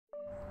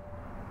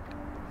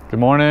Good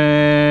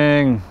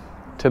morning,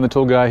 Tim the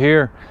Tool Guy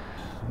here.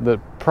 The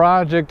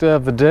project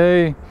of the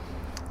day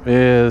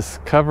is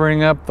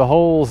covering up the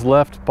holes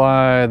left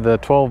by the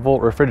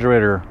 12-volt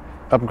refrigerator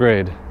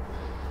upgrade.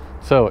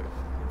 So,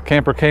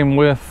 camper came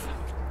with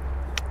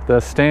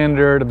the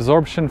standard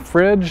absorption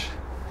fridge,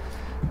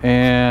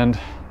 and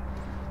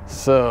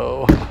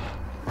so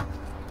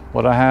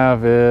what I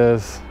have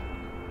is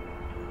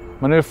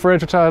my new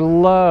fridge, which I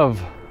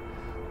love,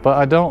 but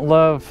I don't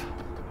love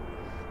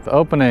the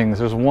openings.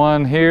 There's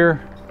one here,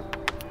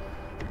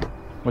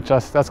 which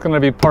that's going to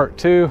be part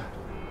two.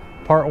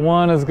 Part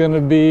one is going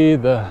to be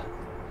the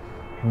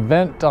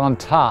vent on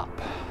top.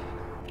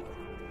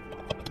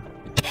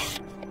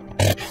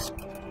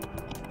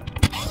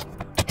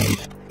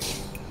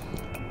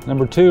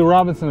 Number two,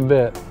 Robinson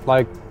bit,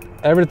 like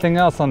everything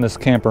else on this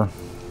camper.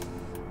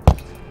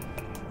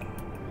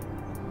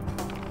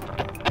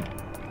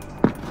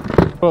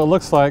 What it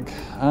looks like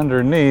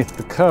underneath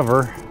the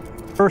cover.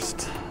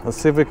 First, let's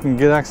see if we can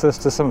get access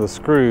to some of the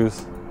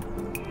screws.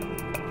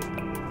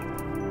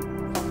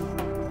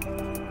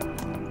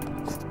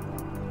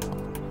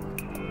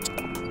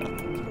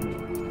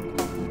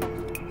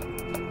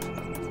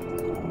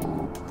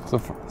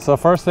 So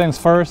first things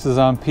first is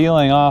I'm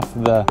peeling off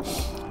the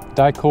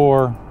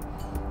die-core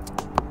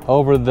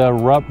over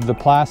the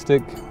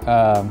plastic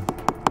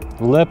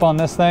lip on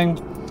this thing,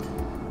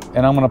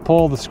 and I'm going to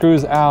pull the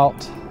screws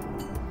out,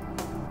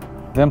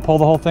 then pull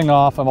the whole thing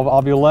off, and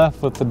I'll be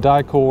left with the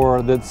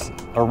die-core that's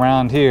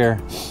around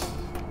here,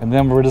 and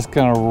then we're just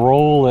going to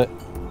roll it,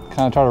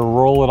 kind of try to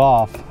roll it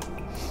off.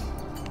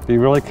 Be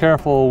really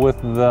careful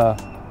with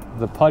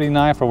the putty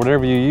knife or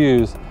whatever you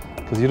use,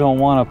 because you don't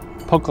want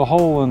to poke a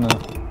hole in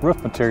the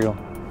roof material.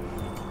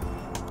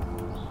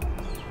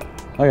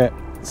 Okay,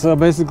 so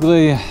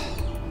basically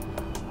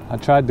I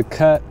tried to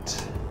cut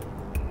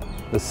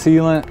the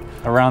sealant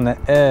around the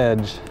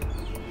edge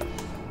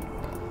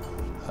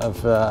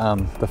of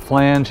the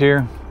flange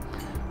here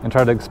and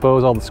try to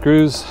expose all the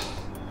screws.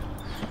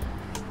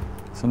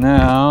 So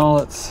now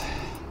let's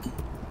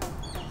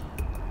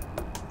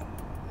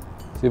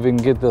see if we can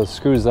get those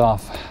screws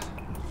off.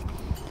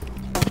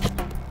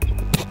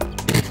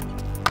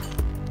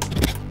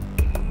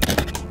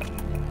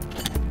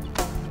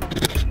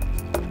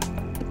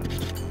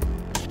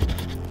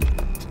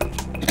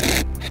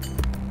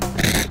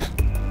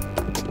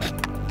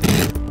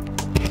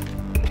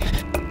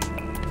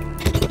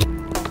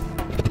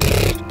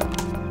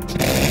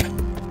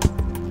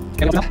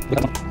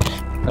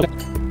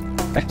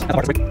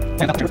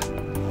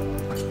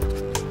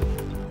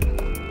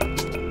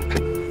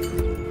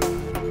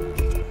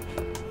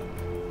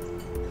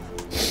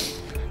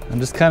 I'm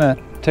just kind of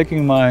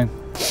taking my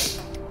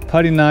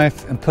putty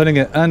knife and putting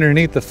it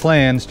underneath the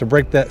flange to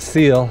break that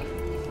seal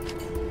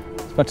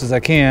as much as I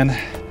can.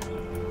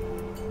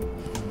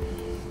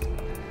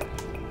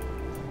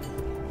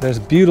 There's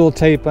butyl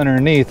tape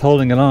underneath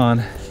holding it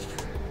on.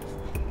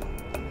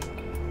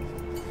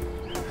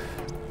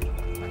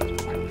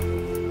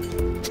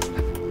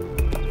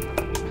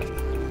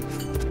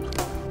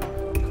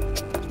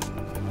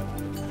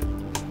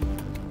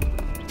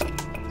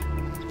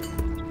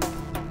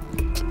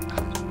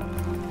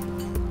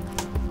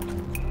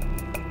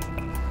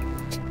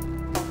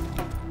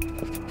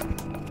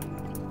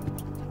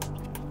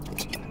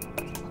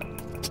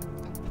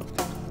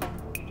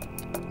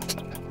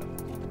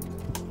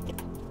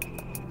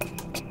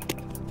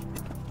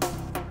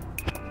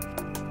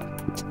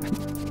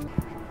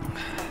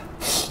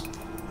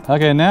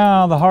 Okay,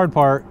 now the hard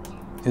part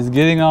is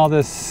getting all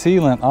this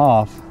sealant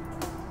off.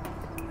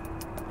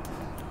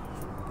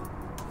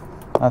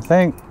 I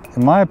think,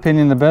 in my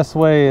opinion, the best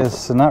way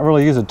is to not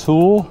really use a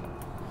tool,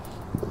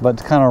 but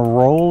to kind of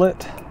roll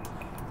it.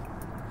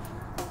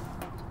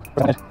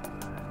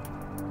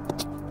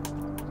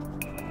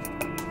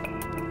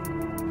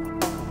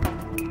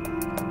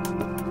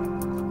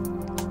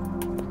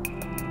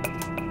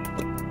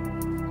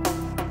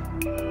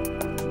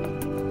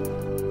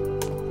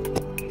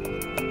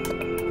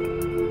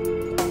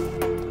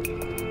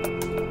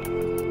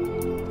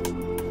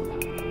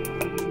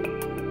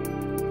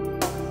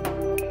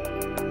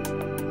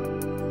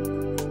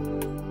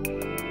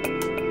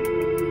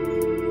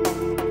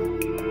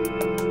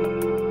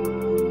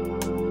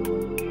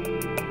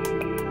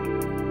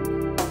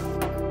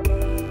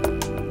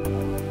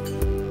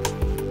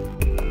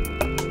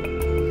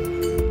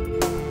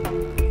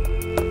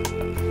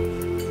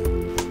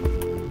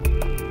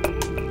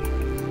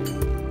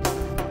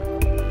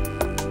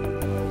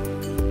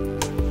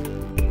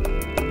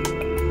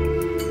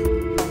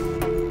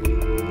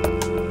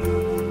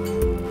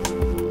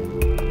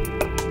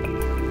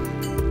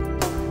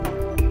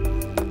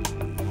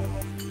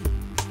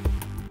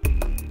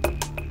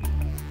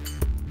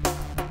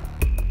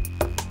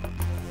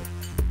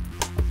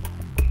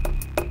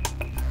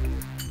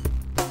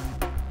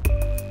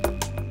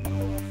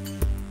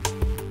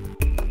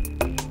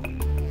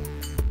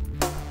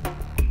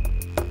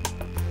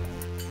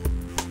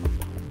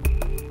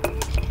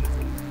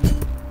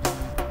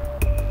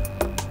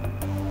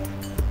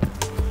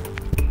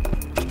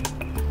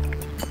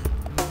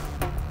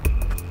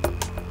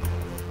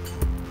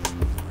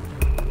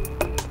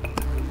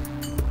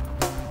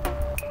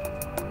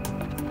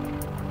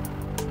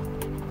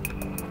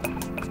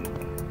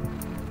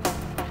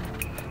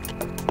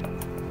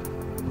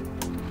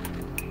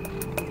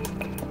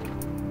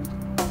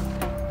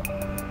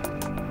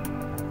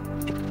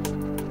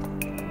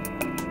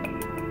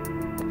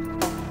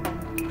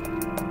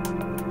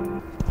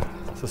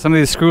 some of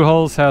these screw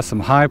holes have some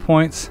high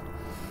points,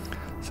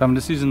 so I'm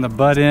just using the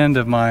butt end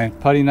of my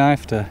putty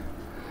knife to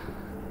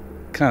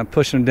kind of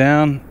push them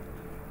down,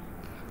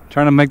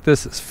 trying to make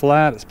this as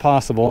flat as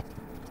possible.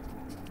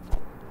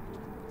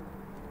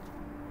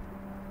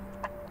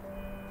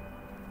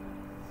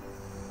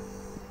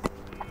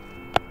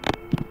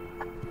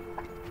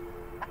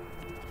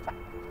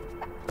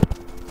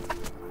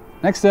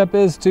 Next step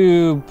is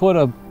to put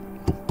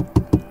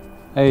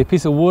a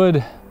piece of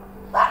wood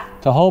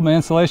to hold my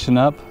insulation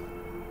up.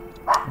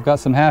 I've got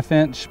some 1/2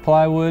 inch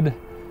plywood.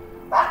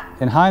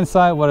 In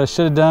hindsight, what I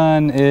should have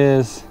done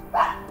is,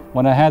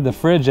 when I had the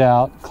fridge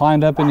out,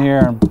 climbed up in here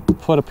and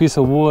put a piece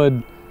of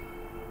wood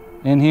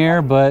in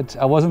here, but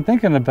I wasn't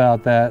thinking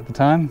about that at the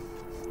time.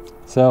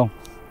 So,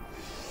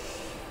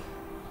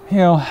 you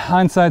know,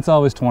 hindsight's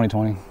always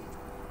 20/20.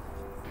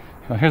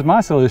 Well, here's my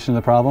solution to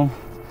the problem.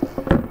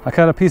 I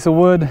cut a piece of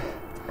wood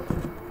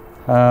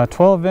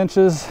 12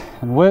 inches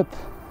in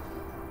width,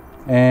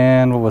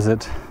 and what was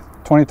it,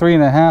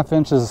 23.5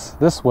 inches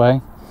this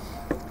way.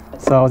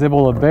 So I was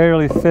able to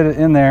barely fit it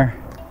in there.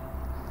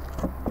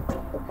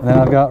 And then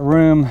I've got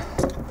room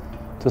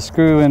to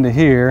screw into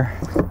here,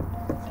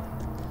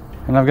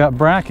 and I've got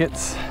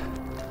brackets,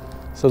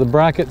 so the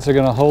brackets are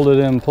going to hold it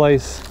in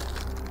place.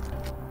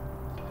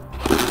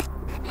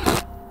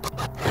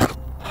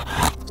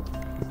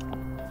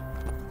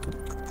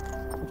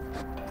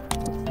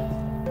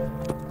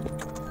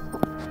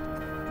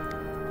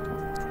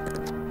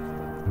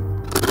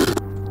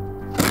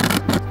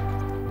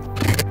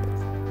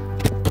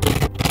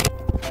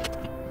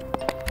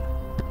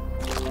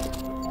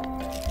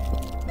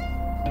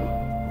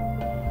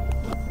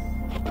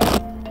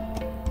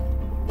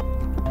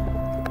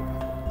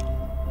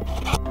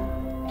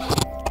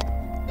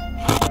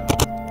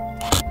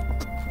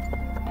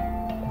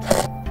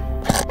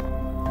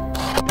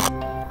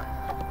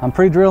 I'm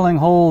pre-drilling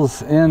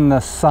holes in the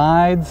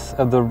sides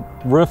of the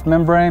roof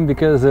membrane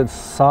because it's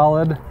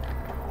solid,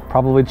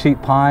 probably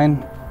cheap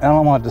pine. I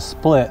don't want it to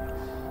split.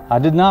 I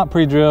did not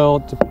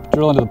pre-drill to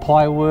drill into the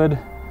plywood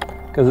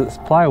because it's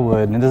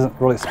plywood and it doesn't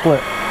really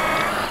split.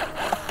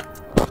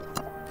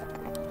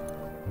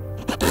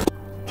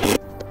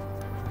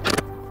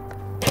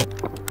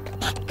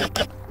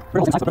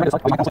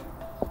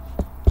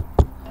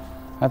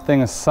 That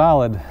thing is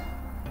solid.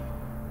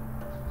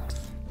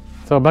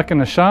 So back in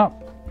the shop,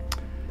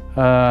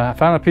 I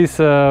found a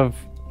piece of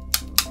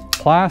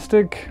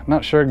plastic. I'm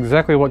not sure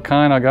exactly what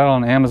kind. I got it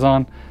on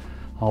Amazon.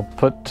 I'll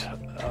put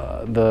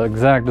the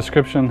exact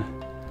description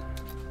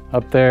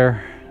up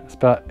there. It's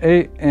about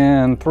 8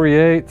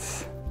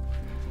 3/8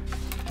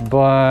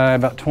 by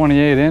about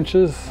 28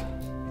 inches,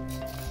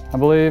 I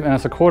believe, and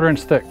it's a 1/4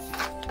 inch thick.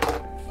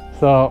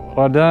 So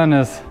what I've done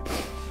is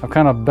I've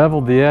kind of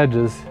beveled the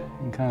edges.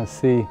 You can kind of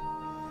see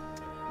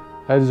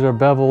edges are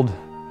beveled.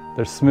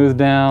 They're smoothed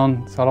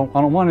down, so I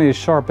don't want any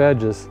sharp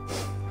edges.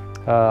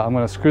 I'm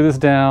going to screw this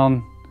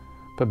down,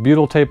 put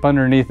butyl tape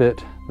underneath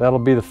it. That'll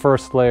be the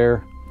first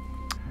layer.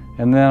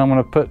 And then I'm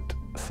going to put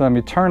some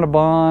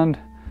Eternabond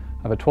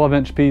of a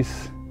 12-inch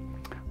piece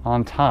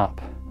on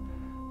top.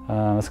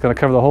 It's going to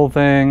cover the whole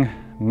thing,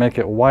 make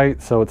it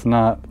white so it's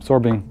not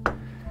absorbing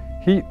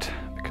heat,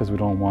 because we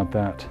don't want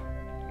that.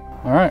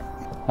 All right,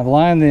 I've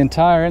lined the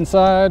entire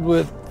inside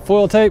with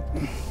foil tape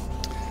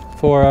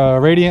for a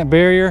radiant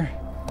barrier.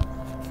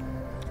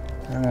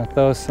 I'm gonna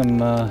throw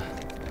some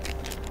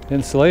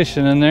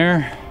insulation in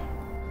there.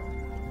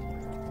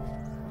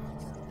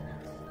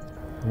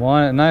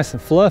 Want it nice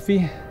and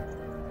fluffy.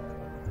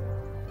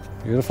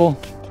 Beautiful.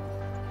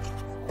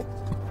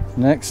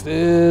 Next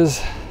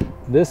is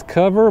this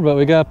cover, but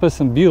we gotta put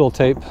some butyl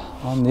tape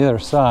on the other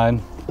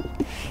side.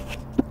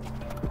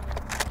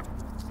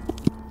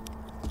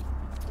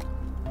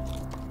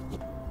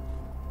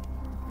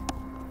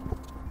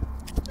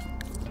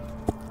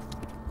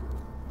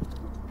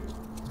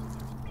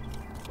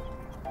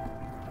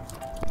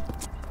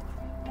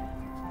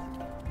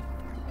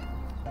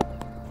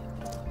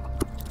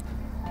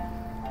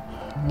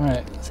 All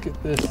right, let's get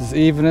this as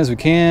even as we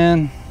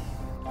can.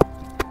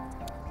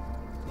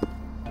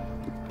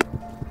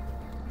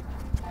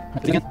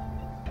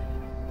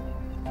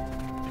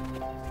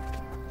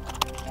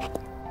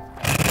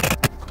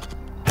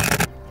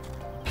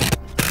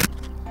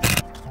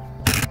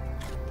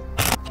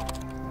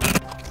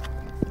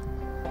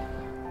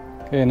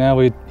 Okay, now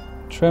we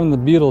trim the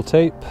butyl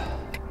tape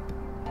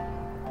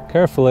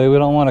carefully. We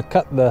don't want to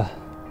cut the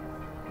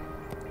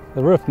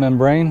roof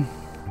membrane.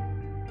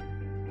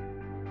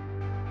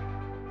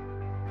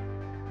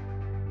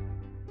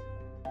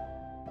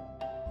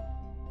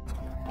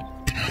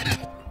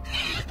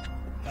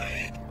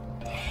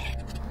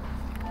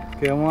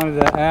 Okay, I wanted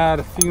to add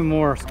a few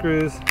more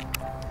screws.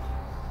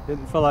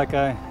 Didn't feel like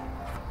I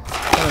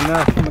had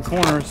enough in the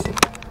corners.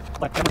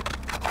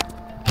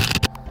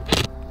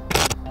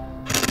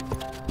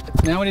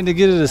 Now we need to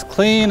get it as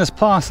clean as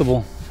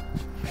possible.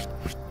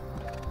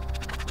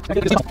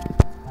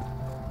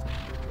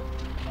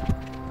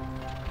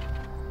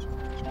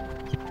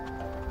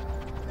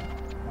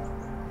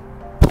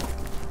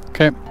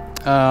 Okay,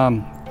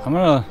 I'm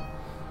gonna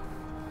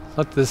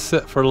let this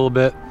sit for a little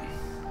bit.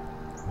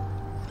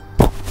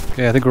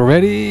 Okay, I think we're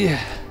ready.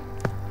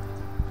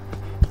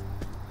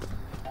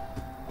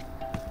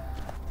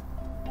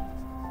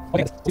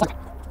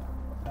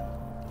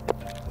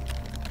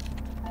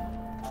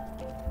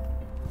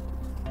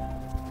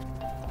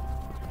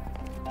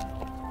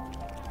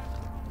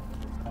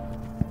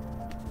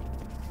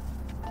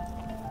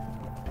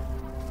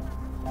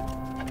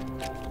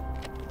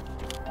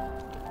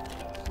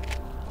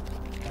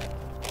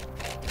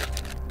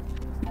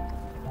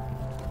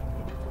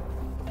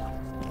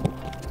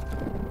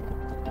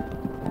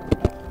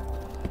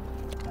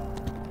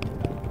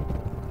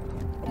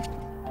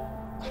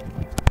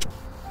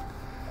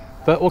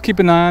 But we'll keep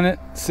an eye on it,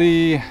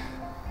 see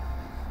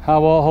how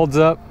well it holds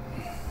up.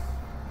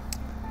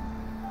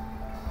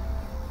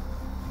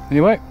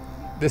 Anyway,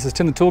 this is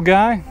Tim the Tool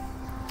Guy,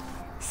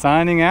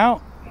 signing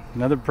out.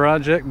 Another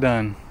project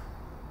done.